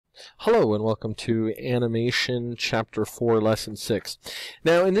Hello and welcome to Animation Chapter 4, Lesson 6.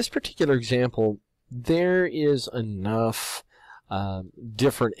 Now, in this particular example, there is enough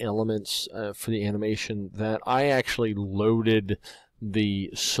different elements for the animation that I actually loaded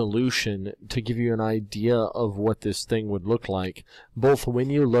the solution to give you an idea of what this thing would look like, both when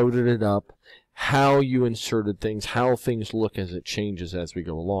you loaded it up, how you inserted things, how things look as it changes as we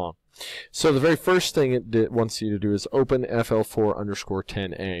go along. So the very first thing it wants you to do is open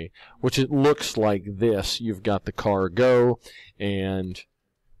FL4_10A, which it looks like this. You've got the car go, and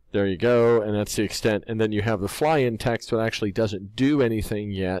there you go, and that's the extent. And then you have the fly-in text that actually doesn't do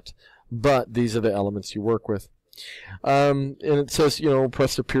anything yet, but these are the elements you work with. And it says,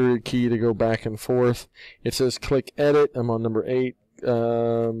 press the period key to go back and forth. It says click edit. I'm on number 8.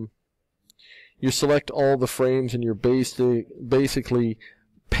 You select all the frames, and you're basically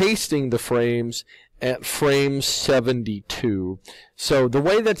pasting the frames at frame 72. So the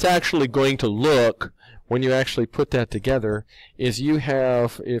way that's actually going to look when you actually put that together is you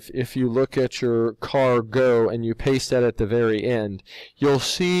have, if you look at your car go and you paste that at the very end, you'll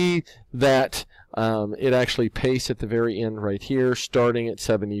see that it actually pastes at the very end right here, starting at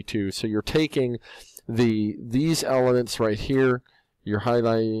 72. So you're taking these elements right here, you're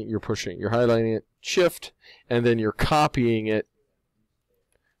highlighting, you're highlighting it, shift, and then you're copying it.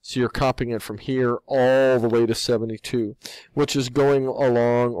 So you're copying it from here all the way to 72, which is going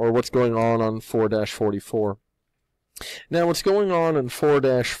along, or what's going on 4-44. Now what's going on in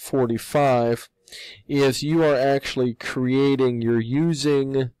 4-45 is you are actually you're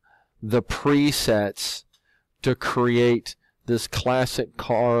using the presets to create this classic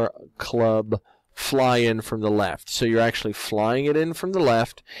car club fly in from the left. So you're actually flying it in from the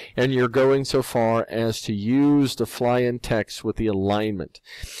left, and you're going so far as to use the fly-in text with the alignment.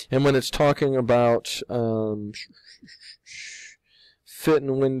 And when it's talking about fit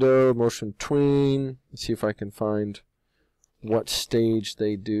in window, motion tween, let's see if I can find what stage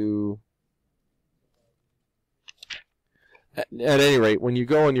they do. At any rate, when you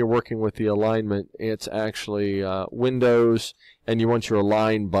go and you're working with the alignment, it's actually Windows, and you want your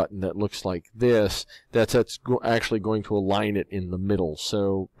align button that looks like this. That's actually going to align it in the middle.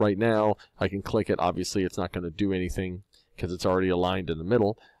 So right now, I can click it. Obviously, it's not going to do anything because it's already aligned in the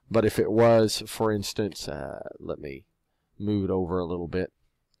middle. But if it was, for instance, let me move it over a little bit.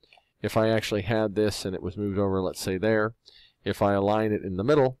 If I actually had this and it was moved over, let's say there, if I align it in the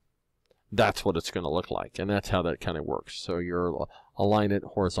middle, that's what it's going to look like, and that's how that kind of works. So you're align it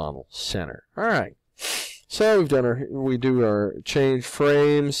horizontal center. All right. So we do our change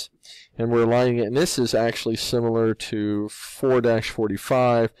frames, and we're aligning it. And this is actually similar to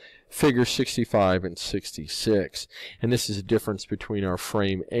 4-45, figure 65 and 66. And this is a difference between our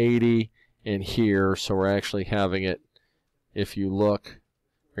frame 80 and here. So we're actually having it. If you look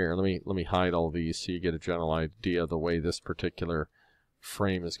here, let me hide all these so you get a general idea of the way this particular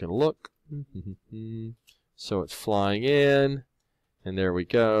frame is going to look. So it's flying in, and there we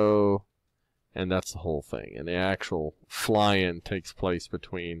go, and that's the whole thing. And the actual fly-in takes place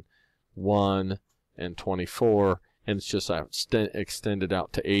between 1 and 24, and it's just extended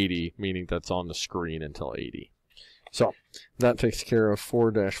out to 80, meaning that's on the screen until 80. So that takes care of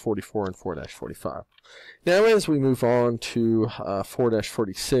 4-44 and 4-45. Now as we move on to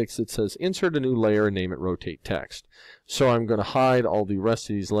 4-46, it says insert a new layer and name it rotate text. So I'm going to hide all the rest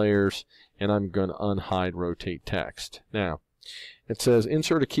of these layers, and I'm going to unhide rotate text. Now it says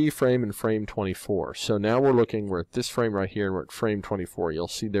insert a keyframe in frame 24. So now we're at this frame right here, and we're at frame 24. You'll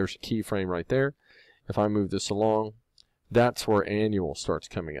see there's a keyframe right there. If I move this along, that's where annual starts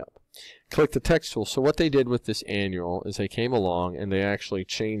coming up. Click the text tool. So what they did with this annual is they came along and they actually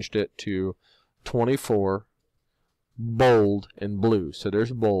changed it to 24, bold, and blue. So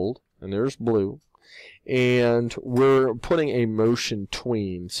there's bold and there's blue. And we're putting a motion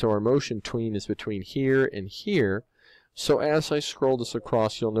tween. So our motion tween is between here and here. So as I scroll this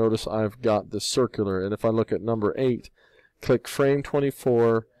across, you'll notice I've got the circular. And if I look at number 8, click frame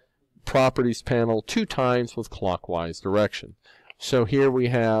 24, properties panel 2 times with clockwise direction. So here we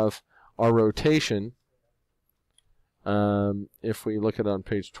have our rotation. If we look at it on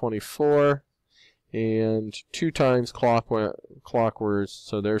page 24, and 2 times clockwise,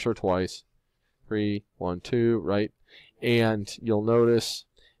 so there's our twice. 3, 1, 2, right? And you'll notice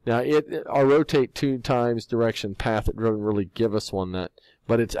now our rotate 2 times direction path. It doesn't really give us one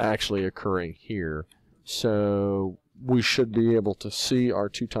but it's actually occurring here. So we should be able to see our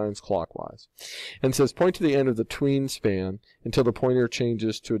 2 times clockwise. And it says point to the end of the tween span until the pointer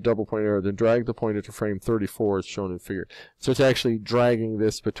changes to a double point arrow, then drag the pointer to frame 34 as shown in figure. So it's actually dragging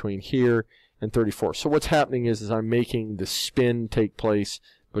this between here and 34. So what's happening is I'm making the spin take place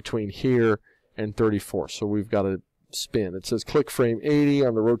between here and 34. So we've got to spin. It says click frame 80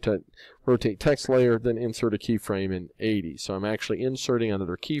 on the rotate text layer, then insert a keyframe in 80. So I'm actually inserting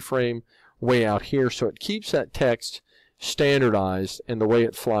another keyframe way out here, so it keeps that text standardized, and the way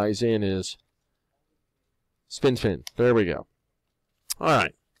it flies in is spin, spin. There we go. All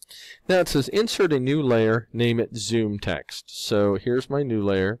right. Now it says insert a new layer, name it zoom text. So here's my new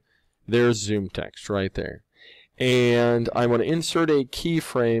layer. There's zoom text right there. And I want to insert a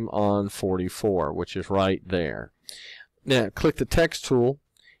keyframe on 44, which is right there. Now click the text tool,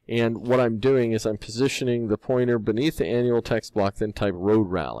 and what I'm doing is I'm positioning the pointer beneath the annual text block, then type road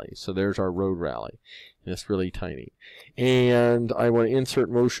rally. So there's our road rally. And it's really tiny. And I want to insert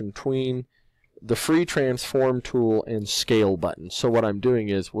motion between the free transform tool and scale button. So what I'm doing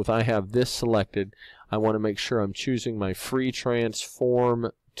is, I have this selected, I want to make sure I'm choosing my free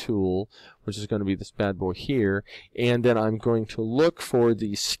transform tool, which is going to be this bad boy here, and then I'm going to look for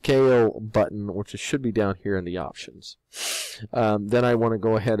the scale button, which should be down here in the options. Then I want to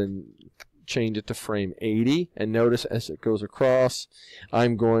go ahead and change it to frame 80, and notice as it goes across,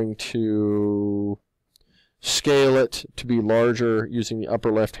 I'm going to scale it to be larger using the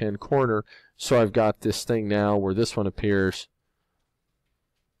upper left hand corner. So I've got this thing now where this one appears.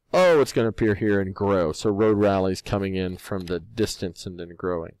 Oh, it's going to appear here and grow. So road rally's coming in from the distance and then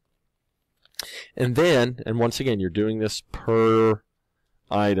growing. And then, and once again, you're doing this per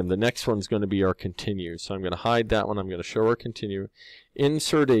item. The next one's going to be our continue. So I'm going to hide that one. I'm going to show our continue.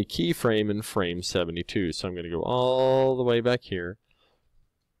 Insert a keyframe in frame 72. So I'm going to go all the way back here.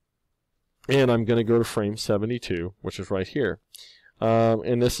 And I'm going to go to frame 72, which is right here.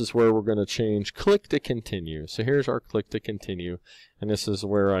 And this is where we're going to change click to continue. So here's our click to continue. And this is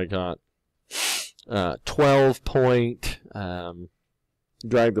where I got 12 point,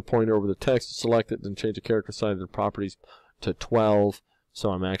 drag the pointer over the text, select it, then change the character size of the properties to 12.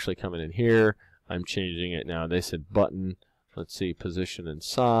 So I'm actually coming in here. I'm changing it now. They said button. Let's see, position and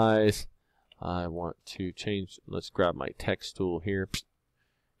size. I want to change, let's grab my text tool here.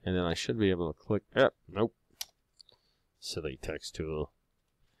 And then I should be able to click, nope. Silly text tool.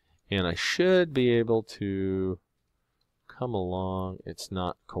 And I should be able to come along. It's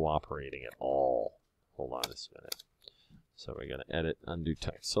not cooperating at all. Hold on just a minute. So we're going to edit, undo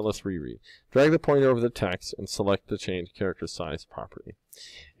text. So let's reread. Drag the pointer over the text and select the change character size property.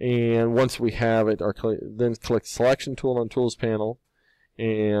 And once we have it, then click selection tool on tools panel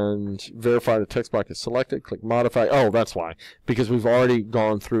and verify the text block is selected. Click modify. Oh, that's why. Because we've already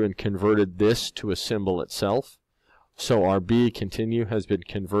gone through and converted this to a symbol itself. So our B continue has been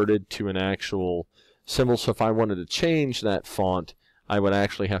converted to an actual symbol. So if I wanted to change that font, I would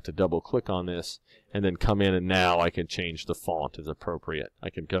actually have to double click on this and then come in, and now I can change the font as appropriate. I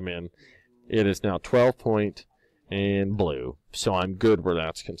can come in. It is now 12 point and blue. So I'm good where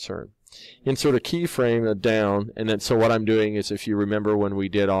that's concerned. Insert a keyframe down, and then so what I'm doing is, if you remember when we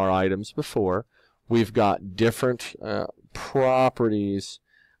did our items before, we've got different properties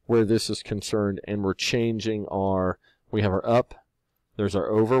where this is concerned, and we're changing we have our up, there's our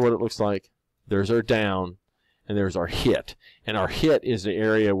over, what it looks like, there's our down, and there's our hit. And our hit is the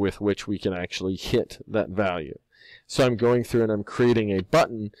area with which we can actually hit that value. So I'm going through and I'm creating a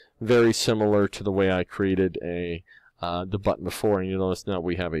button very similar to the way I created the button before, and you notice now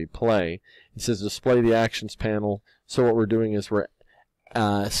we have a play. It says display the actions panel. So what we're doing is we're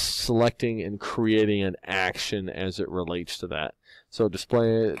selecting and creating an action as it relates to that. So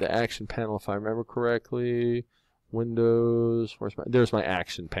display the action panel, if I remember correctly. Windows, there's my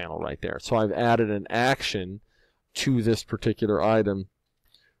action panel right there. So I've added an action to this particular item.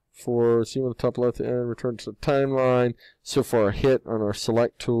 For see on the top left and return to the timeline. So for our hit on our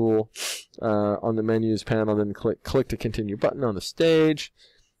select tool on the menus panel, then click to continue button on the stage.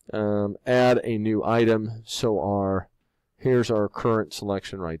 Add a new item. So here's our current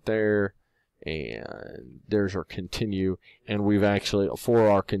selection right there, and there's our continue. And we've actually, for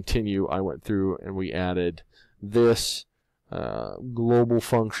our continue, I went through and we added this global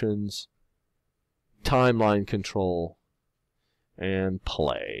functions, timeline control, and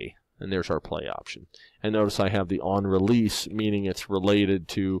play. And there's our play option. And notice I have the on release, meaning it's related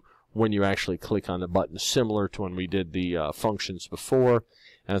to when you actually click on the button, similar to when we did the functions before,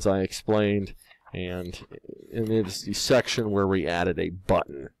 as I explained. And it's the section where we added a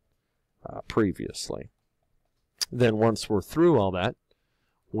button previously. Then once we're through all that,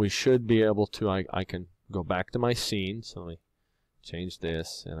 we should be able to, I can go back to my scene. So let me change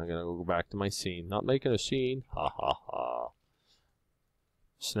this, and I'm going to go back to my scene. Not making a scene. Ha ha ha.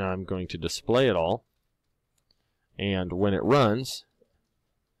 So now I'm going to display it all. And when it runs,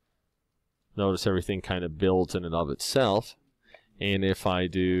 notice everything kind of builds in and of itself. And if I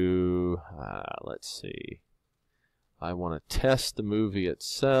do, let's see, I want to test the movie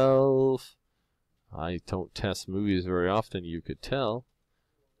itself. I don't test movies very often, you could tell.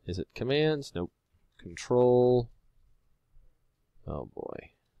 Is it commands? Nope. Control. Oh boy.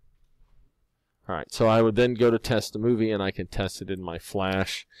 Alright, so I would then go to test the movie, and I can test it in my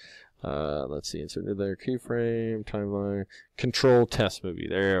Flash. Let's see, insert into there, keyframe, timeline, control, test movie.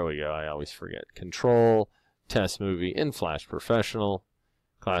 There we go, I always forget. Control, test movie in Flash Professional,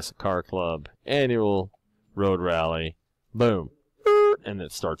 Classic Car Club, Annual, Road Rally, boom, and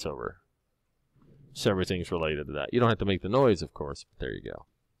it starts over. So everything's related to that. You don't have to make the noise, of course, but there you go.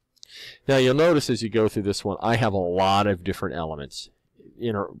 Now you'll notice as you go through this one, I have a lot of different elements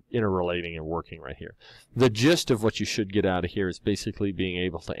interrelating and working right here. The gist of what you should get out of here is basically being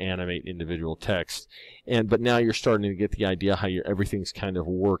able to animate individual text, but now you're starting to get the idea how everything's kind of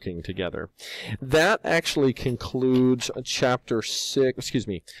working together. That actually concludes chapter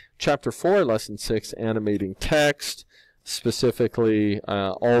 4, lesson 6, animating text, specifically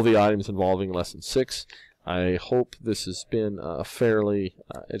all the items involving lesson 6. I hope this has been fairly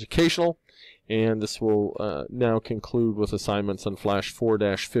educational, and this will now conclude with assignments on Flash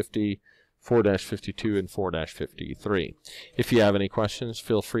 4-50, 4-52, and 4-53. If you have any questions,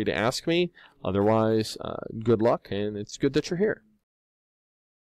 feel free to ask me. Otherwise, good luck, and it's good that you're here.